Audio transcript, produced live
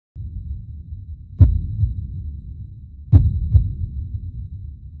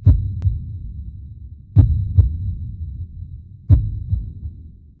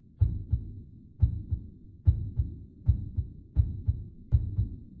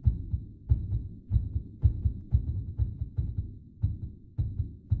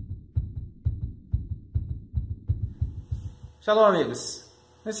Shalom, amigos!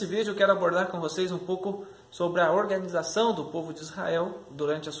 Nesse vídeo eu quero abordar com vocês um pouco sobre a organização do povo de Israel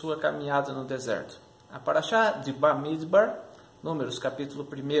durante a sua caminhada no deserto. A parashah de Bamidbar, números capítulo 1,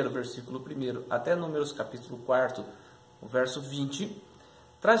 versículo 1, até números capítulo 4, o verso 20,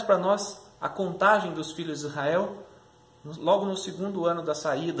 traz para nós a contagem dos filhos de Israel logo no segundo ano da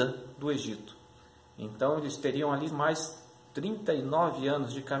saída do Egito. Então eles teriam ali mais 39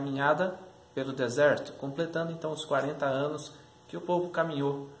 anos de caminhada pelo deserto, completando então os 40 anos que o povo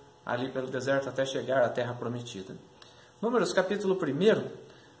caminhou ali pelo deserto até chegar à terra prometida. Números capítulo 1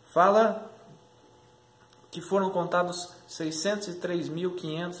 fala que foram contados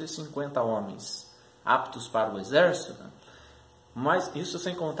 603.550 homens aptos para o exército, mas isso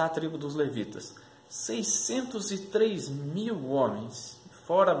sem contar a tribo dos levitas. 603.000 homens,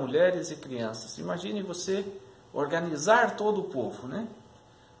 fora mulheres e crianças. Imagine você organizar todo o povo, né?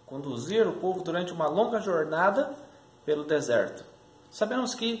 Conduzir o povo durante uma longa jornada pelo deserto.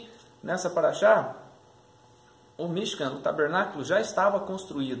 Sabemos que nessa parashá, o Mishkan, o tabernáculo, já estava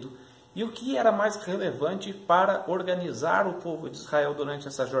construído. E o que era mais relevante para organizar o povo de Israel durante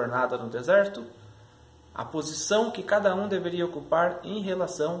essa jornada no deserto? A posição que cada um deveria ocupar em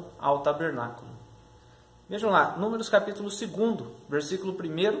relação ao tabernáculo. Vejam lá, Números capítulo 2, versículo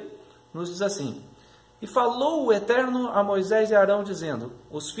 1, nos diz assim: E falou o Eterno a Moisés e Arão, dizendo: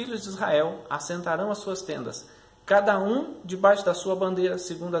 Os filhos de Israel assentarão as suas tendas, cada um debaixo da sua bandeira,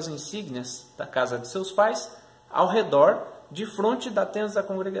 segundo as insígnias da casa de seus pais, ao redor, de fronte da tenda da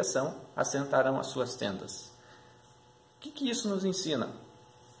congregação, assentarão as suas tendas. O que isso nos ensina?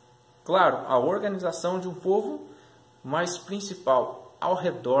 Claro, a organização de um povo, mas principal, ao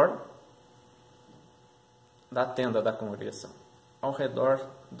redor da tenda da congregação, ao redor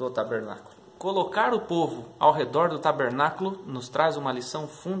do tabernáculo. Colocar o povo ao redor do tabernáculo nos traz uma lição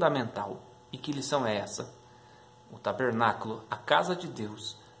fundamental. E que lição é essa? O tabernáculo, a casa de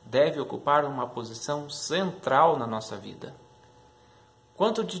Deus, deve ocupar uma posição central na nossa vida.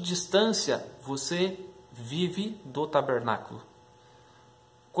 Quanto de distância você vive do tabernáculo?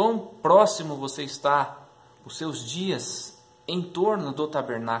 Quão próximo você está, os seus dias, em torno do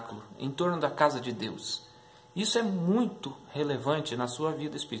tabernáculo, em torno da casa de Deus? Isso é muito relevante na sua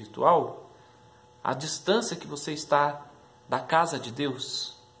vida espiritual. A distância que você está da casa de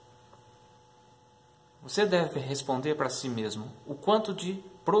Deus. Você deve responder para si mesmo o quanto de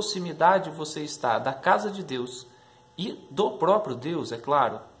proximidade você está da casa de Deus e do próprio Deus, é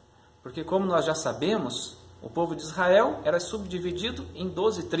claro. Porque como nós já sabemos, o povo de Israel era subdividido em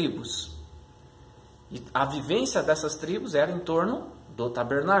 12 tribos. E a vivência dessas tribos era em torno do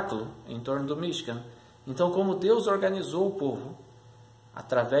tabernáculo, em torno do Mishkan. Então, como Deus organizou o povo?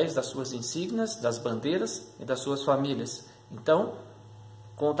 Através das suas insígnias, das bandeiras e das suas famílias. Então,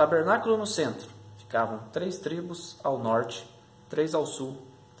 com o tabernáculo no centro, ficavam 3 tribos ao norte, 3 ao sul,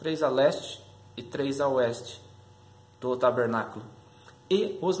 3 a leste e 3 a oeste do tabernáculo.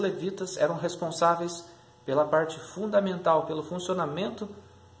 E os levitas eram responsáveis pela parte fundamental, pelo funcionamento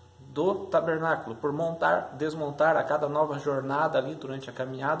do tabernáculo, por montar, desmontar a cada nova jornada ali durante a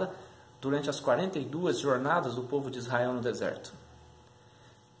caminhada, durante as 42 jornadas do povo de Israel no deserto.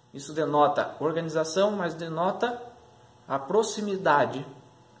 Isso denota organização, mas denota a proximidade.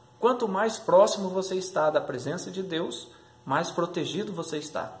 Quanto mais próximo você está da presença de Deus, mais protegido você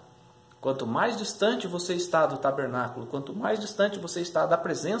está. Quanto mais distante você está do tabernáculo, quanto mais distante você está da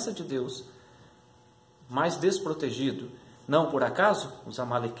presença de Deus, mais desprotegido. Não por acaso, os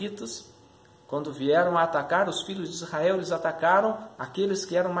amalequitas, quando vieram a atacar os filhos de Israel, eles atacaram aqueles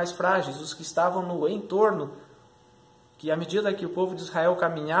que eram mais frágeis, os que estavam no entorno, que à medida que o povo de Israel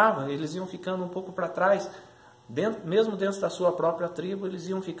caminhava, eles iam ficando um pouco para trás, mesmo dentro da sua própria tribo, eles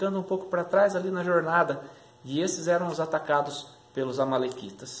iam ficando um pouco para trás ali na jornada, e esses eram os atacados pelos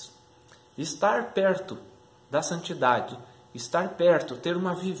amalequitas. Estar perto da santidade, estar perto, ter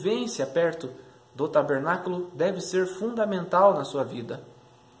uma vivência perto do tabernáculo deve ser fundamental na sua vida.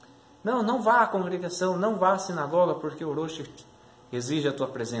 Não vá à congregação, não vá à sinagoga porque o Rosh exige a tua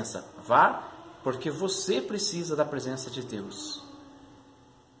presença. Vá porque você precisa da presença de Deus.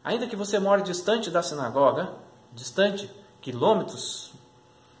 Ainda que você more distante da sinagoga, distante quilômetros,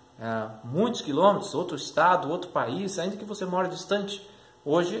 muitos quilômetros, outro estado, outro país, ainda que você more distante,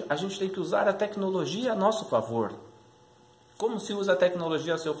 hoje a gente tem que usar a tecnologia a nosso favor. Como se usa a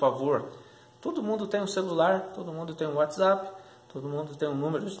tecnologia a seu favor? Todo mundo tem um celular, todo mundo tem um WhatsApp, todo mundo tem um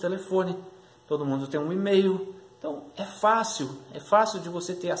número de telefone, todo mundo tem um e-mail. Então é fácil de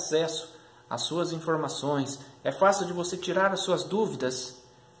você ter acesso às suas informações, é fácil de você tirar as suas dúvidas.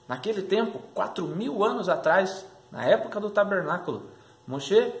 Naquele tempo, 4.000 anos atrás, na época do tabernáculo,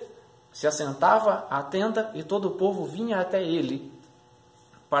 Moshe se assentava à tenda e todo o povo vinha até ele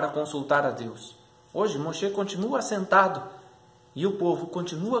para consultar a Deus. Hoje, Moshe continua assentado e o povo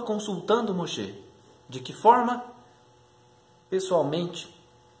continua consultando Moshe. De que forma? Pessoalmente,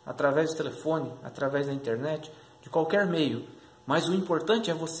 através do telefone, através da internet, de qualquer meio. Mas o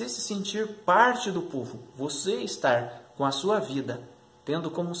importante é você se sentir parte do povo, você estar com a sua vida, tendo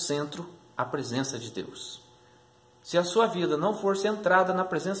como centro a presença de Deus. Se a sua vida não for centrada na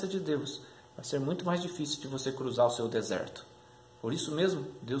presença de Deus, vai ser muito mais difícil de você cruzar o seu deserto. Por isso mesmo,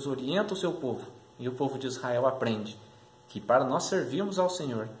 Deus orienta o seu povo, e o povo de Israel aprende que para nós servirmos ao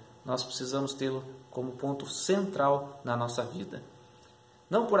Senhor, nós precisamos tê-lo como ponto central na nossa vida.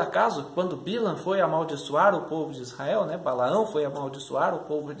 Não por acaso, quando Bilam foi amaldiçoar o povo de Israel, Balaão foi amaldiçoar o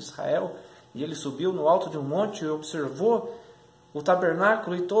povo de Israel, e ele subiu no alto de um monte e observou o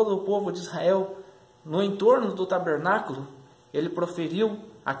tabernáculo e todo o povo de Israel no entorno do tabernáculo. Ele proferiu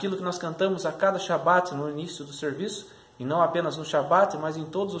aquilo que nós cantamos a cada Shabat no início do serviço, e não apenas no Shabat, mas em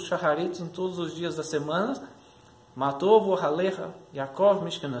todos os Shaharites, em todos os dias da semana. Matou Vohalecha, Yaakov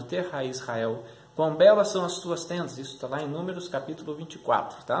Mishkanotecha, Israel. Quão belas são as tuas tendas. Isso está lá em Números capítulo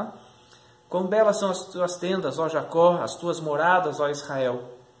 24, tá? Quão belas são as tuas tendas, ó Jacó, as tuas moradas, ó Israel.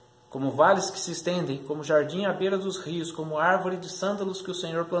 Como vales que se estendem, como jardim à beira dos rios, como árvore de sândalos que o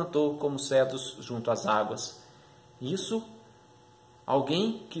Senhor plantou, como cedros junto às águas. Isso,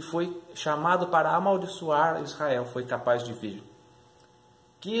 alguém que foi chamado para amaldiçoar Israel foi capaz de ver.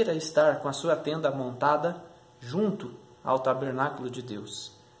 Queira estar com a sua tenda montada junto ao tabernáculo de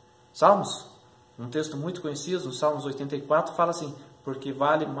Deus. Salmos, um texto muito conhecido, no Salmos 84, fala assim: porque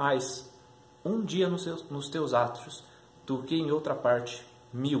vale mais um dia nos teus átrios do que em outra parte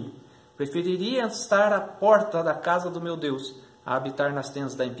 1000. Preferiria estar à porta da casa do meu Deus a habitar nas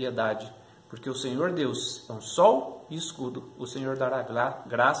tendas da impiedade, porque o Senhor Deus é um sol e escudo. O Senhor dará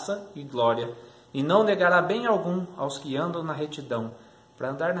graça e glória, e não negará bem algum aos que andam na retidão. Para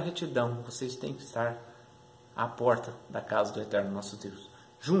andar na retidão, vocês têm que estar à porta da casa do Eterno nosso Deus,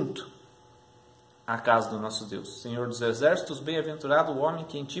 junto à casa do nosso Deus. Senhor dos exércitos, bem-aventurado o homem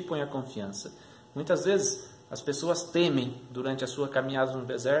que em ti põe a confiança. Muitas vezes as pessoas temem durante a sua caminhada no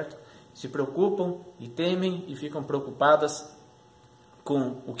deserto, se preocupam e temem e ficam preocupadas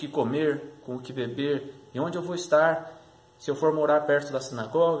com o que comer, com o que beber, e onde eu vou estar, se eu for morar perto da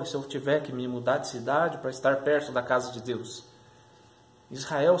sinagoga, se eu tiver que me mudar de cidade para estar perto da casa de Deus.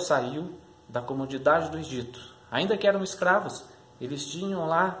 Israel saiu da comodidade do Egito. Ainda que eram escravos, eles tinham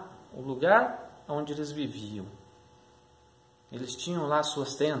lá o lugar onde eles viviam. Eles tinham lá as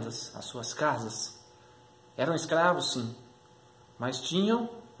suas tendas, as suas casas. Eram escravos, sim, mas tinham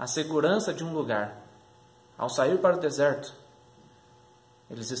a segurança de um lugar. Ao sair para o deserto,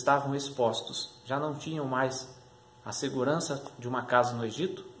 eles estavam expostos. Já não tinham mais a segurança de uma casa no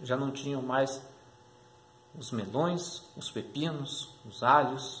Egito, já não tinham mais os melões, os pepinos, os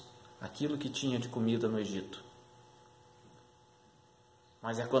alhos, aquilo que tinha de comida no Egito.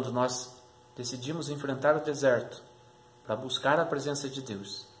 Mas é quando nós decidimos enfrentar o deserto para buscar a presença de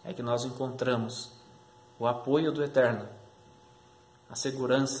Deus, é que nós encontramos o apoio do Eterno, a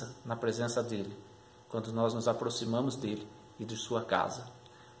segurança na presença dEle, quando nós nos aproximamos dEle e de sua casa.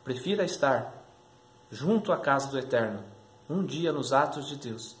 Prefira estar junto à casa do Eterno, um dia nos atos de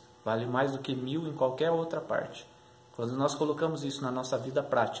Deus, vale mais do que 1000 em qualquer outra parte. Quando nós colocamos isso na nossa vida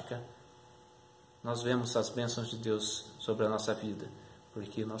prática, nós vemos as bênçãos de Deus sobre a nossa vida,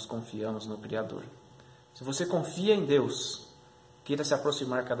 porque nós confiamos no Criador. Se você confia em Deus, queira se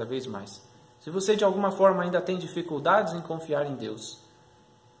aproximar cada vez mais. Se você de alguma forma ainda tem dificuldades em confiar em Deus,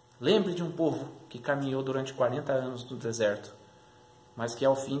 lembre de um povo que caminhou durante 40 anos no deserto, mas que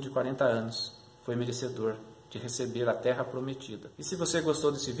ao fim de 40 anos foi merecedor de receber a terra prometida. E se você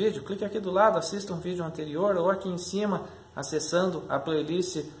gostou desse vídeo, clique aqui do lado, assista um vídeo anterior, ou aqui em cima, acessando a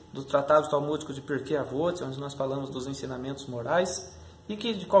playlist do Tratado Talmúdico de Pirkei Avot, onde nós falamos dos ensinamentos morais, e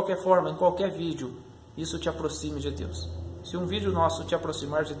que de qualquer forma, em qualquer vídeo, isso te aproxime de Deus. Se um vídeo nosso te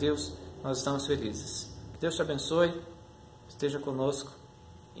aproximar de Deus, nós estamos felizes. Que Deus te abençoe, esteja conosco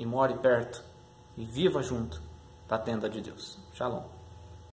e more perto e viva junto da tenda de Deus. Shalom.